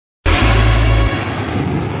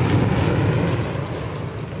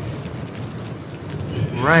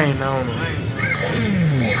rain on them.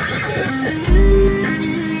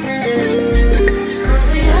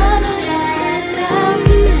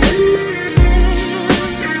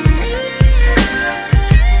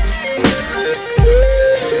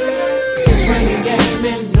 It's Rainin Game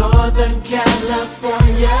in Northern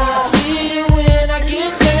California. I see you when I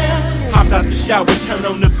get there. Hopped out the shower, turn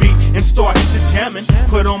on the beat and started to jamming.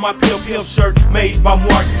 Put on my Pill shirt made by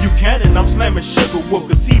Mark Buchanan. I'm slamming Sugar Wolf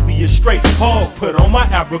cause he be a straight hog. Put on my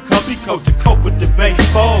Abercrombie coat to cope with the bay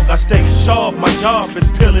fog. I stay sharp, my job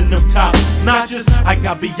is peeling them top notches. I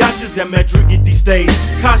got biatches and Madrid these days.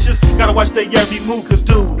 Cautious, gotta watch they every move cause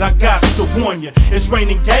dude, I got to warn ya. It's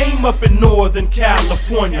Rainin Game up in Northern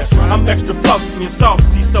California. I'm extra flossy and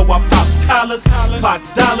saucy, so I pops collars, pots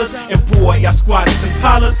dollars, and boy I squats and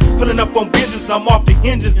collars. Pulling up on binges, I'm off the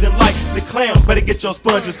hinges and like to clown. Better get your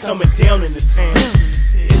sponges coming down in the town.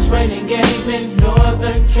 It's Rainin Game in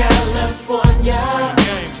Northern California.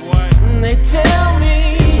 They tell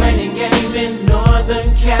me it's Rainin Game in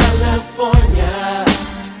Northern California.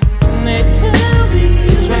 They tell me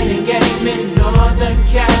it's Rainin Game in Northern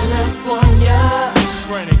California.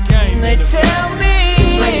 They tell me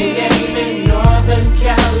it's Rainin Game in Northern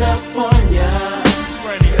California.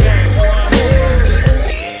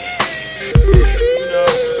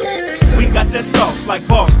 That sauce like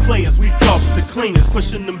boss players, we floss the cleaners,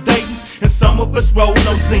 pushing them Daytons, and some of us roll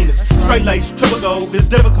on Zeniths. Straight lace, triple gold, it's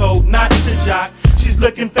difficult not to jock. She's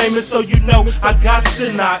looking famous, so you know I got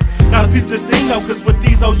to knock. Gotta peep the scene though, cause with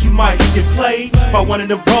these hoes you might get played by one of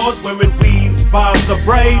them broads wearing weaves, bobs, or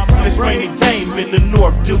braids. It's Rainin Game in the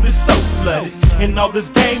north, dude, it's so flooded. In all this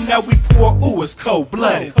game now we pour, ooh, it's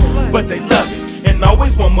cold-blooded. But they love it. And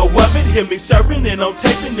always want more of it. Hear me serving and I'm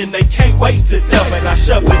taping and they can't wait to delve it. I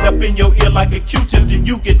shove it up in your ear like a Q-tip, then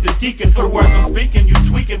you get the geeking. For the words I'm speaking, you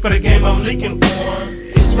tweaking for the game I'm leaking for.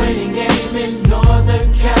 It's Rainin Game in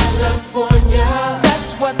Northern California.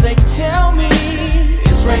 That's what they tell me.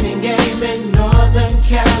 It's Rainin Game in Northern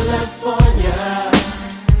California.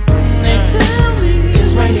 They tell me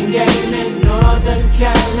it's Rainin Game in Northern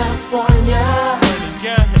California.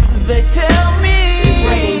 They tell me it's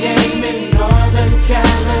Rainin Game in Northern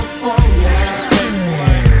California.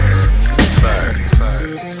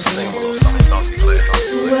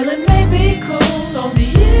 Well, it may be cold on the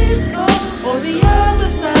East Coast or the other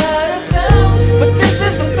side of town, but this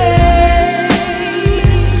is the Bay.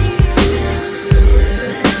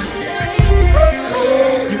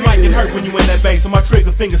 You might get hurt when you in that bay, so my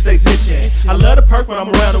trigger finger stays itching. I love the perk when I'm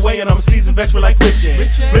around the way, and I'm a seasoned veteran like Richie.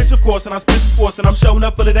 Rich, of course, and I spit the force, and I'm showing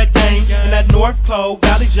up full of that game. In that North Pole,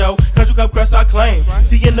 Valley Joe, Country Cup crest I claim.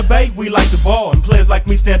 See, in the bay, we like the ball, and players like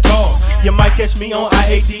me stand tall. You might catch me on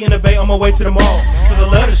I-80 in the bay on my way to the mall. Cause I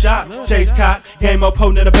love the shot, chase cot, game up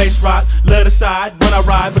potent in the bass rock. Love the side when I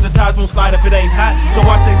ride, but the tires won't slide if it ain't hot. So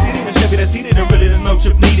I stay seated and Chevy that's heated, and really there's no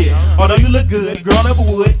chip needed. Although you look good, girl never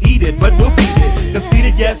would eat it, but we'll beat it.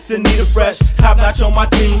 Conceited, yes, and need a fresh, top notch on my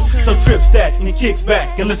team. So trip stack and he kicks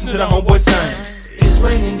back and listen to the homeboy sing. It's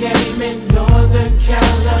Rainin Game in Northern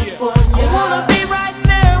California.